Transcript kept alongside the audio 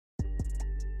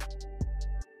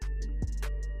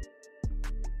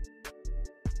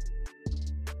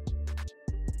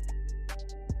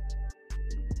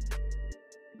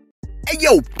Hey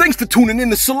yo, thanks for tuning in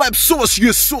to Celeb Source,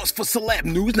 your source for celeb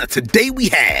news. Now today we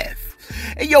have,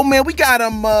 hey yo man, we got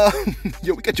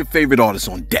we got your favorite artists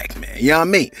on deck, man. You know what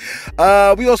I mean?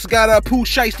 We also got Pooh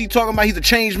Shiesty talking about he's a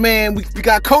changed man. We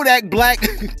got Kodak Black,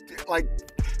 like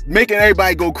making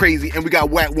everybody go crazy, and we got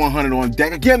Wack100 on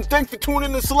deck. Again, thanks for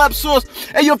tuning in to Celeb Source.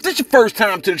 Hey yo, if this is your first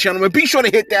time to the channel, man, be sure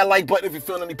to hit that like button if you're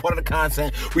feeling any part of the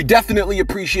content. We definitely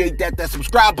appreciate that. That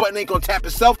subscribe button ain't gonna tap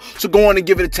itself, so go on and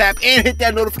give it a tap and hit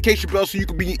that notification bell so you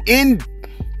can be in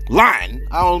line.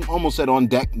 I almost said on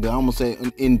deck, but I almost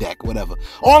said in deck, whatever.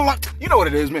 Online, you know what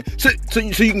it is, man. So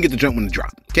you can get the jump when it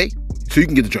drop, okay? So you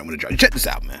can get the jump when it drop. Check this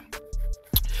out, man.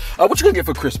 What you gonna get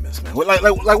for Christmas, man? Like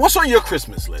what's on your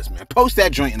Christmas list, man? Post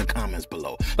that joint in the comments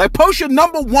below. Like, post your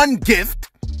 #1 gift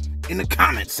in the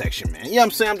comment section, man. You know what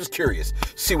I'm saying? I'm just curious.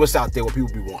 See what's out there, what people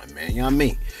be wanting, man. You know what I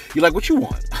mean? You like what you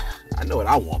want? I know what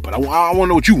I want, but I want to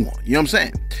know what you want. You know what I'm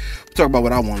saying? We'll talk about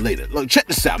what I want later. Look, check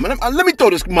this out, man. Let me throw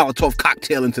this Molotov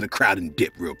cocktail into the crowd and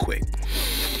dip real quick.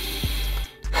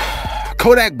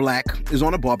 Kodak Black is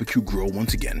on a barbecue grill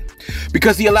once again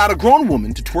because he allowed a grown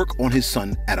woman to twerk on his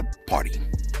son at a party.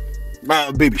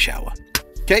 Baby shower.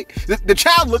 Okay? The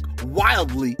child looked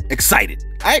wildly excited.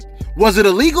 Alright? Was it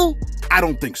illegal? I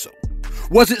don't think so.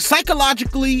 Was it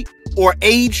psychologically or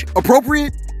age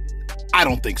appropriate? I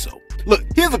don't think so. Look,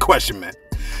 here's the question, man.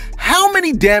 How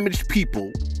many damaged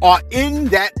people are in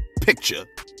that picture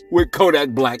with Kodak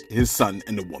Black, his son,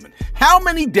 and the woman? How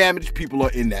many damaged people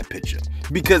are in that picture?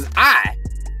 Because I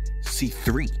see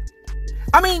 3.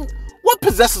 I mean, what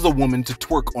possesses a woman to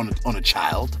twerk on a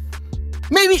child?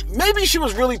 Maybe she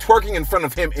was really twerking in front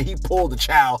of him and he pulled the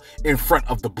child in front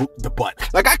of the butt.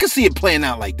 Like, I could see it playing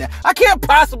out like that. I can't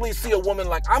possibly see a woman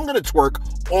like, I'm gonna twerk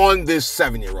on this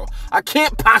 7-year-old. I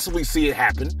can't possibly see it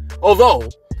happen. Although,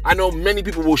 I know many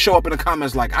people will show up in the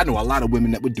comments like, I know a lot of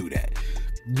women that would do that.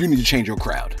 You need to change your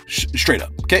crowd. Straight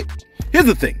up, okay? Here's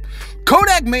the thing.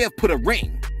 Kodak may have put a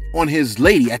ring on his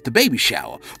lady at the baby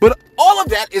shower, but all of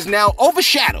that is now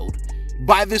overshadowed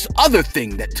by this other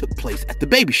thing that took place at the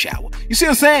baby shower. You see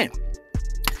what I'm saying?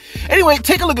 Anyway,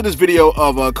 take a look at this video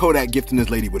of Kodak gifting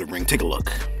his lady with a ring. Take a look.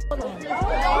 Hold on now.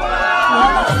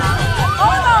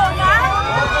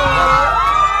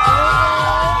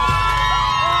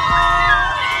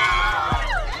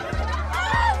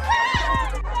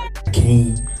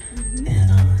 King,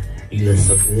 and you look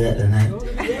so good tonight.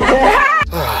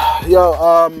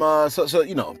 Yo, so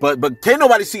you know, but can't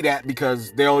nobody see that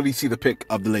because they already see the pic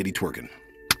of the lady twerking.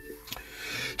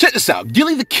 Check this out.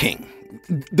 Gilly the King.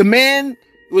 The man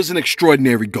was an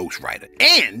extraordinary ghostwriter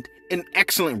and an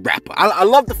excellent rapper. I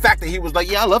love the fact that he was like,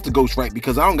 yeah, I love to ghostwrite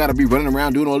because I don't got to be running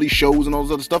around doing all these shows and all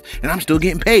this other stuff, and I'm still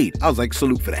getting paid. I was like,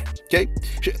 salute for that, okay?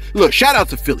 Look, shout out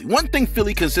to Philly. One thing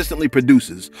Philly consistently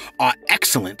produces are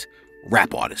excellent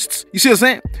rap artists. You see what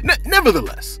I'm saying?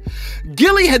 Nevertheless,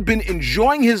 Gilly had been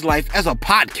enjoying his life as a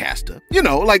podcaster, you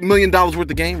know, like $1 million worth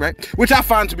of game, right? Which I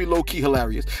find to be low-key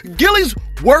hilarious. Gilly's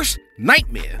worst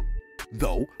nightmare,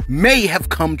 though, may have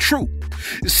come true.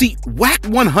 See,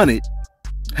 Wack100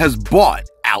 has bought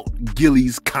out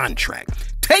Gilly's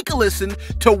contract. Take a listen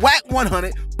to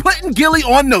Wack100 putting Gilly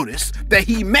on notice that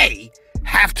he may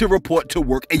have to report to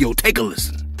work. Hey, yo, take a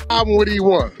listen. Album with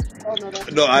E1.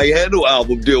 No, I ain't had no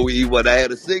album deal with E1. I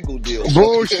had a single deal.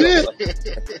 Bullshit.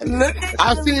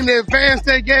 I seen the advance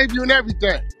they gave you and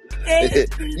everything.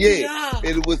 Yeah,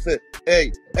 and it was and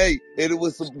it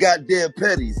was some goddamn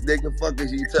petties, nigga. Fuck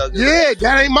is you talking Yeah,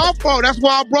 that ain't my fault. That's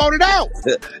why I brought it out.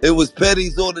 It was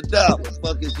petties on the dollar.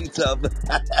 Fuck is you talking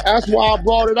That's why I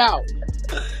brought it out.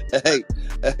 Hey,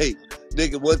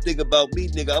 nigga, one thing about me,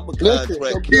 nigga, I'm a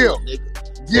contract killer, nigga.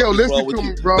 Gil, listen to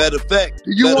me, bro. Matter of fact,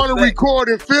 do you want to record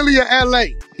in Philly or LA?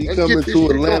 He coming to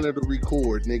Atlanta to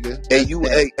record, nigga. Hey,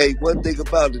 hey, one thing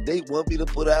about it, they want me to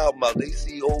put an album out. They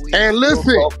see OE and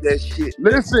listen, off that shit.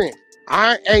 Listen,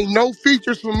 I ain't no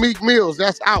features from Meek Mills.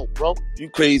 That's out, bro. You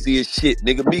crazy as shit,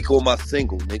 nigga. Meek on my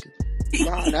single, nigga.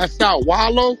 Nah, that's out.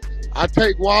 Wallow, I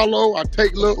take Wallow. I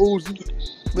take Lil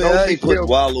Uzi. Man, I ain't put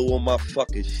Wallow on my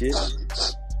fucking shit.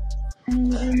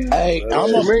 Hey,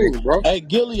 bro. Hey,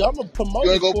 Gilly, I'm a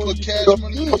promoter. You go put cash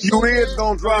money. You is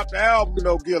gonna drop the album,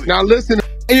 though, Gilly. Now listen.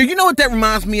 Hey, you know what that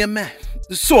reminds me of, man?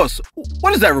 The Source.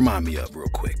 What does that remind me of, real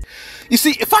quick? You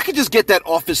see, if I could just get that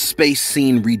Office Space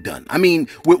scene redone. I mean,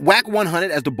 with Wack100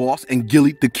 as the boss and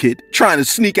Gilly the kid trying to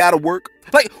sneak out of work.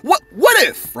 Like, what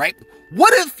if, right?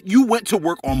 What if you went to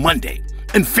work on Monday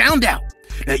and found out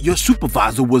that your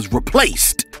supervisor was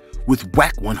replaced with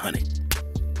Wack100?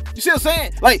 You see what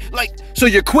I'm saying? Like, so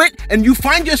you quit and you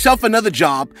find yourself another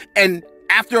job, and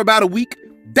after about a week,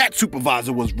 that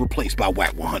supervisor was replaced by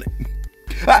Wack100.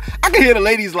 I can hear the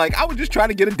ladies like, I was just trying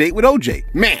to get a date with OJ.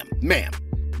 Ma'am,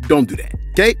 don't do that,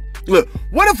 okay? Look,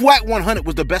 what if Wack100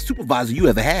 was the best supervisor you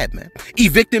ever had, man?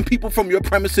 Evicting people from your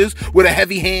premises with a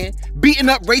heavy hand, beating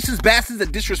up racist bastards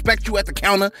that disrespect you at the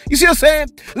counter. You see what I'm saying?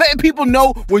 Letting people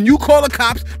know when you call the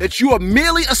cops that you are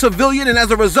merely a civilian and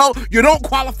as a result, you don't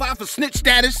qualify for snitch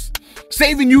status.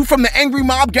 Saving you from the angry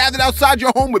mob gathered outside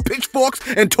your home with pitchforks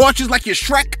and torches like you're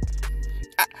Shrek.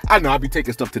 I know I be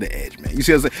taking stuff to the edge, man. You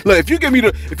see what I'm saying? Look, if you give me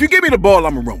the ball,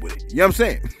 I'm gonna run with it. You know what I'm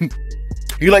saying?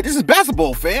 You're like, this is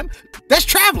basketball, fam. That's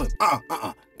traveling.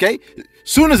 Okay?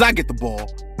 Soon as I get the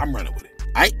ball, I'm running with it.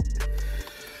 Alright?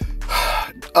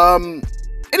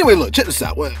 Anyway, look, check this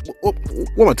out. What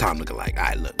my time looking like?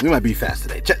 Alright, look, we might be fast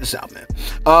today. Check this out, man.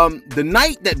 The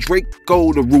night that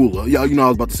Draco the Ruler, I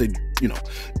was about to say,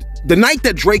 the night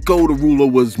that Draco the Ruler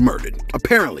was murdered,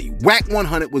 apparently,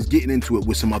 Wack100 was getting into it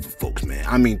with some other folks, man.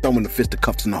 I mean, throwing the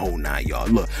fisticuffs in the whole nine, y'all.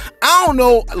 Look, I don't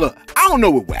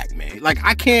know with Wack, man. Like,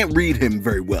 I can't read him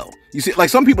very well. You see, like,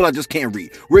 some people I just can't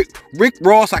read. Rick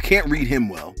Ross, I can't read him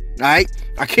well, all right?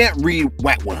 I can't read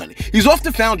Wack100. He's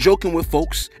often found joking with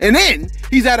folks, and then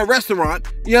he's at a restaurant,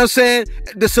 you know what I'm saying?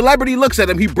 The celebrity looks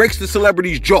at him, he breaks the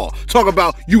celebrity's jaw. Talk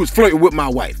about, you was flirting with my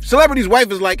wife. Celebrity's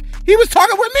wife is like, he was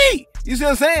talking with me. You see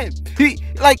what I'm saying? He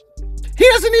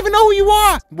doesn't even know who you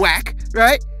are, Wack,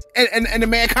 right? And the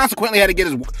man consequently had to get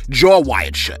his jaw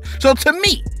wired shut. So to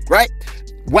me, right,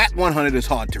 Wack100 is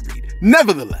hard to read.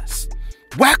 Nevertheless,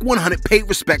 Wack100 paid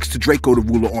respects to Draco the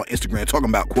Ruler on Instagram, talking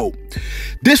about, quote,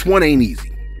 this one ain't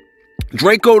easy.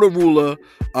 Draco the Ruler,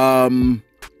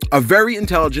 a very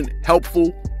intelligent,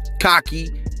 helpful, cocky,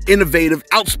 innovative,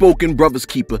 outspoken brother's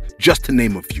keeper, just to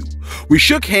name a few. We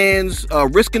shook hands,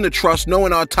 risking the trust,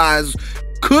 knowing our ties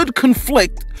could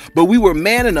conflict, but we were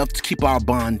man enough to keep our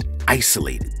bond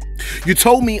isolated. You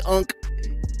told me, Unc,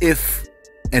 if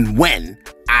and when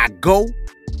I go,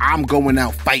 I'm going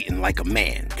out fighting like a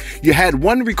man. You had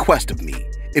one request of me,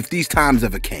 if these times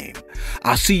ever came.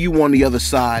 I'll see you on the other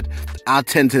side. I'll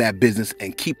tend to that business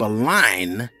and keep a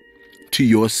line to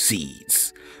your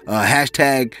seeds.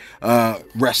 Hashtag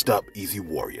rest up, easy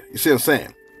warrior. You see what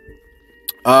I'm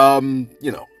saying?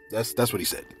 That's what he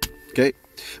said. Okay?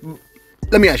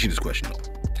 Let me ask you this question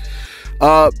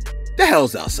though. The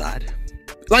hell's outside?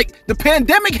 Like, the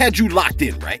pandemic had you locked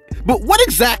in, right? But what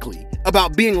exactly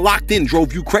about being locked in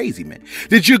drove you crazy, man?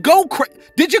 Did you go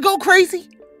crazy?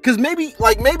 Because maybe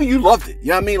you loved it. You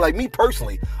know what I mean? Like, me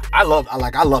personally, I loved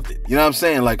it. You know what I'm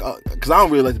saying? Like, because I don't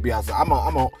really like to be outside. You know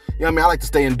what I mean? I like to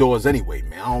stay indoors anyway,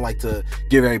 man. I don't like to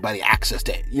give everybody access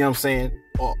to it. You know what I'm saying?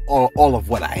 All of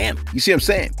what I am. You see what I'm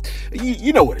saying?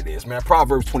 You know what it is, man.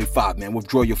 Proverbs 25, man.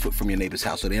 Withdraw your foot from your neighbor's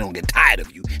house so they don't get tired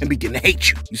of you and begin to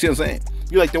hate you. You see what I'm saying?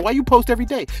 You're like, then why you post every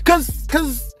day? Cause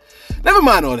never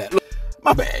mind all that. Look,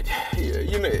 my bad.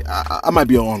 I might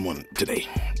be on one today.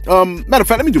 Matter of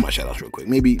fact, let me do my shout outs real quick.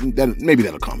 Maybe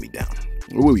that'll calm me down.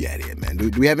 Where we at here, man? Do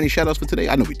we have any shout outs for today?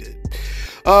 I know we did.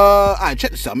 All right, check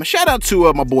this out. My shout out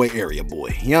to my boy Area Boy.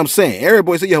 You know what I'm saying? Area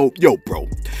Boy said, yo, bro.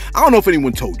 I don't know if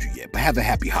anyone told you yet, but have a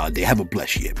happy holiday. Have a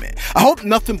blessed year, man. I hope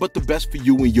nothing but the best for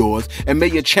you and yours, and may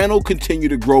your channel continue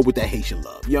to grow with that Haitian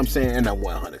love. You know what I'm saying? And that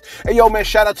 100. Hey, yo, man,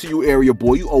 shout out to you, Area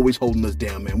Boy. You always holding us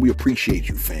down, man. We appreciate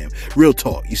you, fam. Real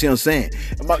talk. You see what I'm saying?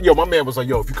 My man was like,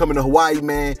 yo, if you come to Hawaii,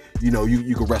 man, you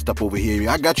can rest up over here.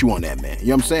 I got you on that, man. You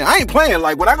know what I'm saying? I ain't playing.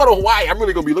 Like, when I go to Hawaii, I'm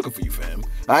really gonna be looking for you, fam.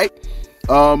 All right?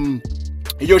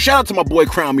 Yo, shout out to my boy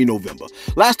Crown Me November.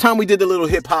 Last time we did the little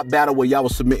hip hop battle where y'all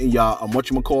was submitting y'all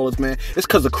whatchamacallits, man. It's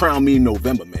because of Crown Me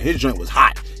November, man. His joint was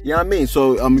hot. You know what I mean?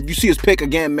 So if you see his pick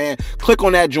again, man, click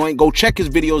on that joint. Go check his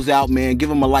videos out, man. Give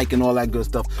him a like and all that good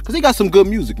stuff. Because he got some good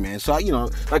music, man. So,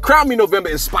 like Crown Me November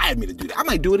inspired me to do that. I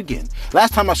might do it again.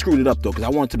 Last time I screwed it up, though, because I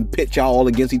wanted to pitch y'all all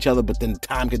against each other, but then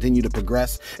time continued to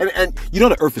progress. And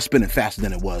the earth is spinning faster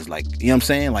than it was, like, you know what I'm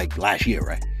saying? Like last year,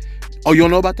 right? Oh, you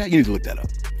don't know about that? You need to look that up.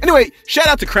 Anyway, shout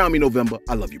out to Crown Me November.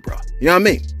 I love you, bro. You know what I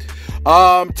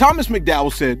mean? Thomas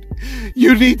McDowell said,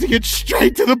 you need to get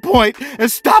straight to the point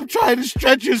and stop trying to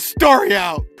stretch your story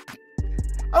out.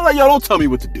 I'm like, yo, don't tell me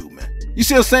what to do, man. You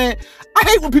see what I'm saying? I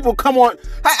hate when people come on.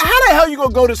 How the hell you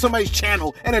gonna go to somebody's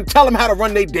channel and then tell them how to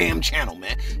run their damn channel,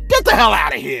 man? Get the hell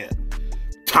out of here.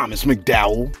 Thomas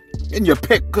McDowell. And your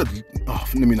pick, good. Oh,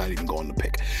 let me not even go on the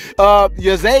pick.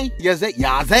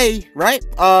 Yaze, right?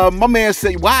 My man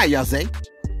said, why Yaze?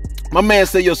 My man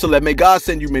said, yo, Celeb, may God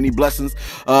send you many blessings,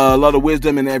 a lot of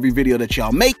wisdom in every video that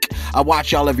y'all make. I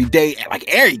watch y'all every day, like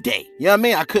every day. You know what I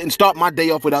mean? I couldn't start my day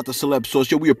off without the Celeb source.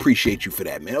 Yo, we appreciate you for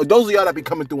that, man. Those of y'all that be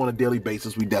coming through on a daily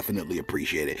basis, we definitely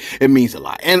appreciate it. It means a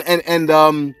lot. And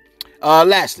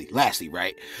Lastly,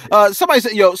 right? Somebody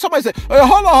said,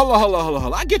 hold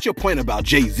on. I get your point about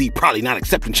Jay-Z probably not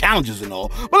accepting challenges and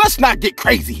all, but let's not get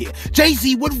crazy here.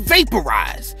 Jay-Z would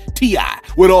vaporize T.I.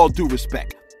 with all due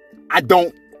respect. I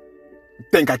don't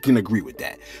think I can agree with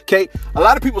that. Okay? A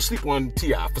lot of people sleep on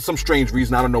T.I. for some strange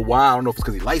reason. I don't know why. I don't know if it's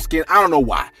because he's light-skinned. I don't know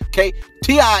why. Okay?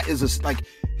 T.I. is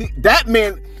that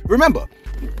man, remember,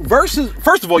 versus,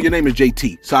 first of all, your name is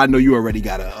JT, so I know you already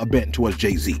got a bent towards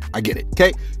Jay-Z. I get it,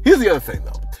 okay? Here's the other thing,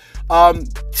 though.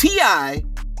 T.I.,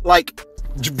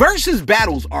 versus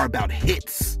battles are about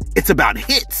hits. It's about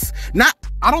hits.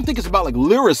 I don't think it's about,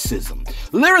 lyricism.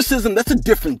 Lyricism, that's a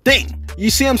different thing. You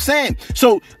see what I'm saying?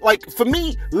 So, for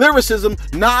me, lyricism,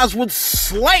 Nas would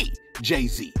slay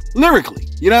Jay-Z, lyrically.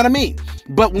 You know what I mean?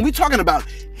 But when we're talking about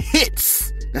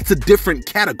hits, that's a different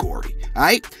category, all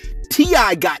right?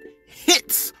 T.I. got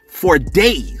hits for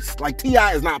days.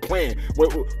 T.I. is not playing.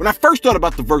 When I first thought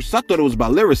about the verses, I thought it was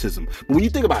about lyricism. But when you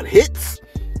think about hits,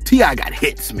 T.I. got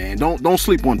hits, man. Don't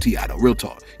sleep on T.I. though, real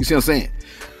talk. You see what I'm saying?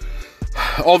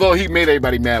 Although he made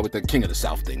everybody mad with the King of the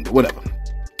South thing, but whatever.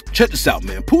 Check this out,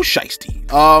 man. Pooh Shiesty.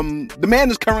 The man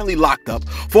is currently locked up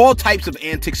for all types of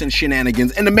antics and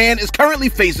shenanigans, and the man is currently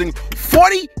facing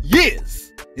 40 years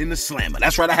in the slammer.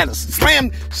 That's right, I had to slam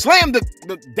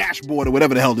the dashboard or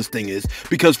whatever the hell this thing is,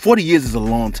 because 40 years is a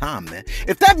long time, man.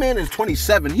 If that man is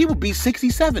 27, he would be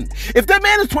 67. If that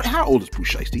man is 20, how old is Pooh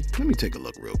Shiesty? Let me take a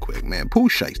look real quick, man. Pooh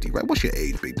Shiesty, right? What's your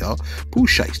age, big dog? Pooh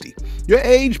Shiesty. Your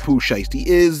age, Pooh Shiesty,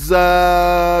 is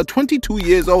 22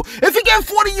 years old. If he gets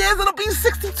 40 years, it'll be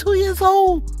 62 years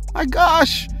old. My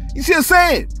gosh. You see what I'm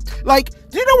saying?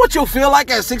 Do you know what you'll feel like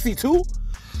at 62?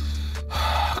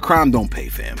 Crime don't pay,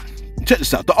 fam. Check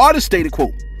this out. The artist stated,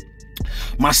 quote,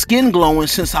 "My skin glowing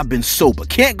since I've been sober.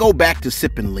 Can't go back to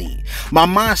sipping lean. My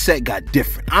mindset got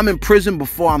different. I'm in prison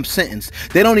before I'm sentenced.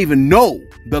 They don't even know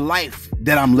the life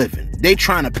that I'm living. They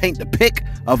trying to paint the pic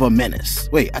of a menace."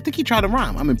 Wait, I think he tried to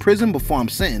rhyme. I'm in prison before I'm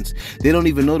sentenced. They don't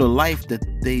even know the life that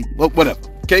they... Well, whatever.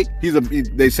 Okay? He said,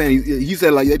 they're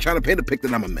trying to paint a pic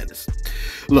that I'm a menace.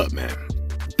 Look, man.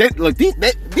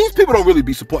 These people don't really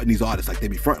be supporting these artists like they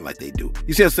be fronting like they do.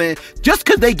 You see what I'm saying? Just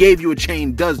because they gave you a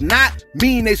chain does not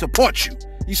mean they support you.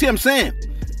 You see what I'm saying?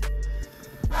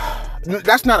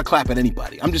 That's not a clap at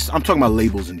anybody. I'm talking about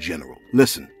labels in general.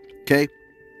 Listen, okay?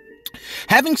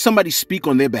 Having somebody speak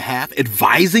on their behalf,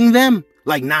 advising them,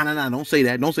 nah, don't say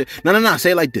that. Don't say, no,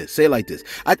 say it like this. Say it like this.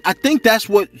 I think that's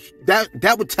what,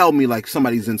 that would tell me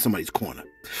somebody's in somebody's corner.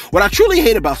 What I truly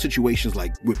hate about situations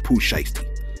like with Pooh Shiesty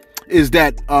is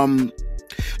that,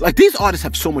 these artists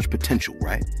have so much potential,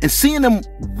 right? And seeing them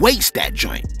waste that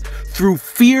joint through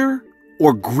fear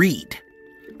or greed.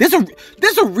 There's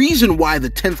a reason why the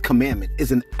 10th commandment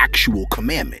is an actual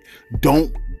commandment.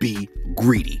 Don't be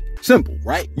greedy. Simple,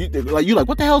 right? You're like,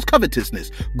 what the hell is covetousness?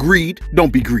 Greed.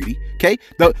 Don't be greedy. Okay?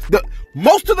 The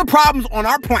most of the problems on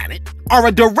our planet are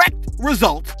a direct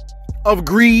result of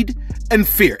greed and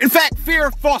fear. In fact,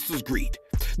 fear fosters greed.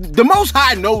 The Most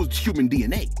High knows human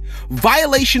DNA.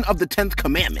 Violation of the 10th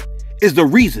commandment is the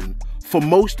reason for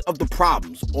most of the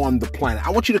problems on the planet.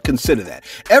 I want you to consider that.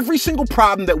 Every single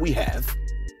problem that we have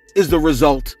is the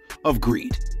result of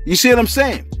greed. You see what I'm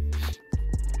saying?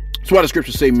 That's why the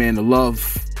scriptures say, man, the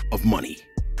love of money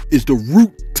is the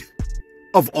root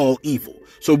of all evil.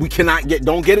 So we cannot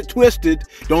don't get it twisted.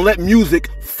 Don't let music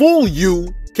fool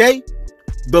you, okay?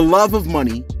 The love of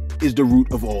money is the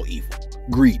root of all evil.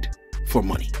 Greed for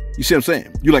money. You see what I'm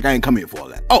saying? You're like, I ain't come here for all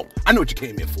that. Oh, I know what you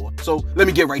came here for. So let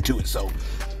me get right to it.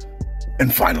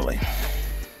 And finally,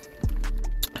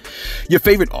 your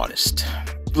favorite artist.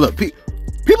 Look,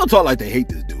 people talk like they hate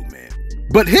this dude, man.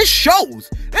 But his shows,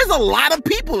 there's a lot of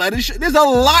people at his show. There's a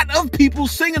lot of people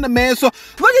singing the man. So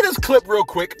look at this clip real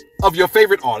quick of your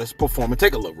favorite artist performing.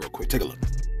 Take a look real quick. Take a look.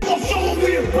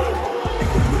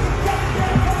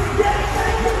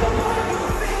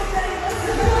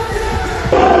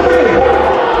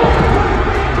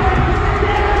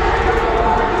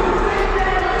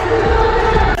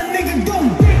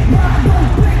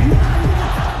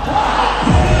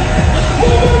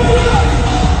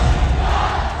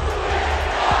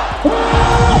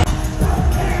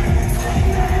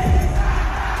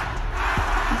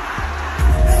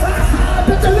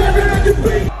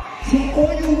 So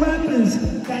all you rappers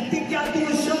that think y'all doing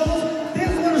shows, they're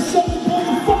gonna show the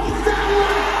motherfucking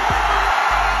satellite.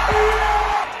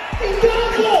 And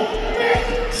y'all go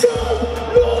make some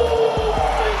noise.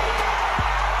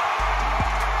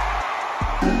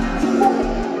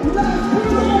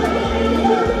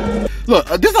 Look,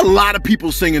 there's a lot of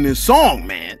people singing this song,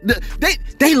 man.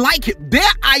 They like it. Dare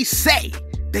I say,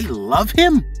 they love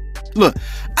him. Look,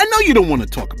 I know you don't want to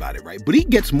talk about it, right? But he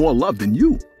gets more love than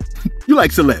you. You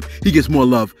like Celeb. He gets more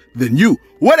love than you.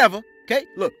 Whatever. Okay?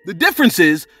 Look, the difference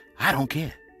is, I don't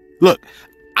care. Look,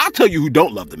 I'll tell you who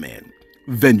don't love the man.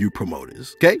 Venue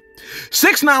promoters, okay?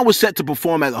 6ix9ine was set to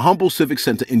perform at the Humble Civic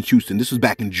Center in Houston. This was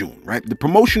back in June, right? The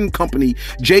promotion company,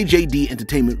 JJD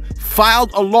Entertainment,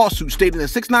 filed a lawsuit stating that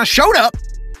 6ix9ine showed up,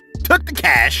 took the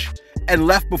cash, and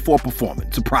left before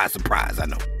performing. Surprise, surprise, I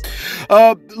know.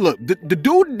 Look, the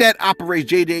dude that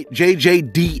operates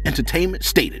JJD Entertainment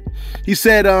stated, he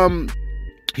said,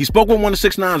 he spoke with one of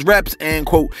 6ix9ine's reps and,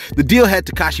 quote, the deal had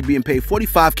Tekashi being paid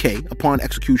 $45K upon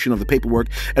execution of the paperwork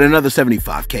and another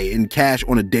 $75K in cash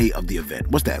on the day of the event.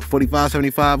 What's that? 45,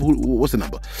 75? What's the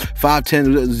number? 5,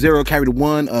 10, 0, carry the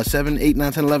 1, 7, 8,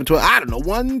 9, 10, 11, 12. I don't know.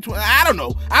 1, 12, I don't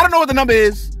know. I don't know what the number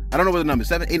is. I don't know what the number is.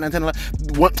 7, 8, 9, 10, 11.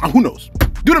 1, who knows?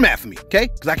 Do the math for me, okay?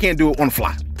 Because I can't do it on the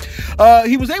fly.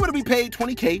 He was able to be paid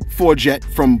 $20K for a jet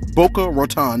from Boca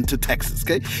Raton to Texas,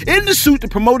 okay? In the suit, the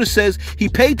promoter says he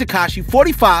paid Tekashi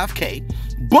 $45K,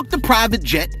 booked the private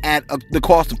jet at the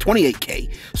cost of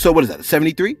 $28K. So what is that,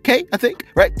 $73K, I think,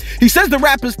 right? He says the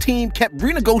rapper's team kept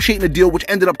renegotiating the deal, which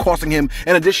ended up costing him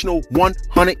an additional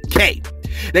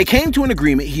 $100K. They came to an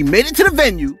agreement. He made it to the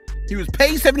venue. He was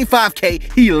paid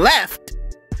 $75K. He left.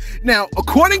 Now,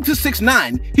 according to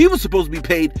 6ix9ine, he was supposed to be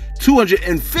paid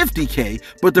 $250K,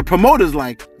 but the promoter's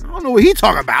like, I don't know what he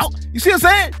talking about. You see what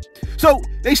I'm saying? So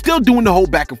they still doing the whole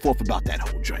back and forth about that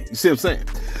whole joint. You see what I'm saying?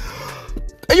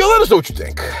 Hey, yo, let us know what you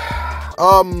think.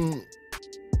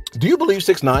 Do you believe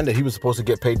 6ix9ine that he was supposed to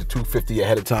get paid the $250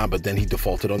 ahead of time, but then he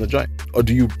defaulted on the joint? Or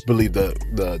do you believe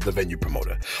the venue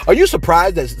promoter? Are you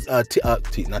surprised that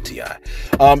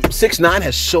 6ix9ine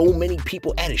has so many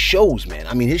people at his shows, man?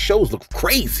 I mean, his shows look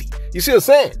crazy. You see what I'm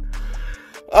saying?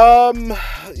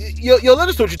 Yo, let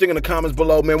us know what you think in the comments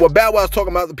below, man. What Bow Wow's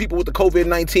talking about, the people with the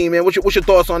COVID-19, man. What's your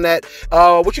thoughts on that?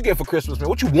 What you get for Christmas, man?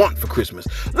 What you want for Christmas?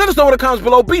 Let us know in the comments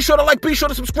below. Be sure to like, be sure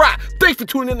to subscribe. Thanks for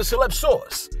tuning in to Celeb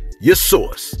Source, your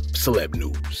source, celeb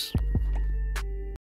news.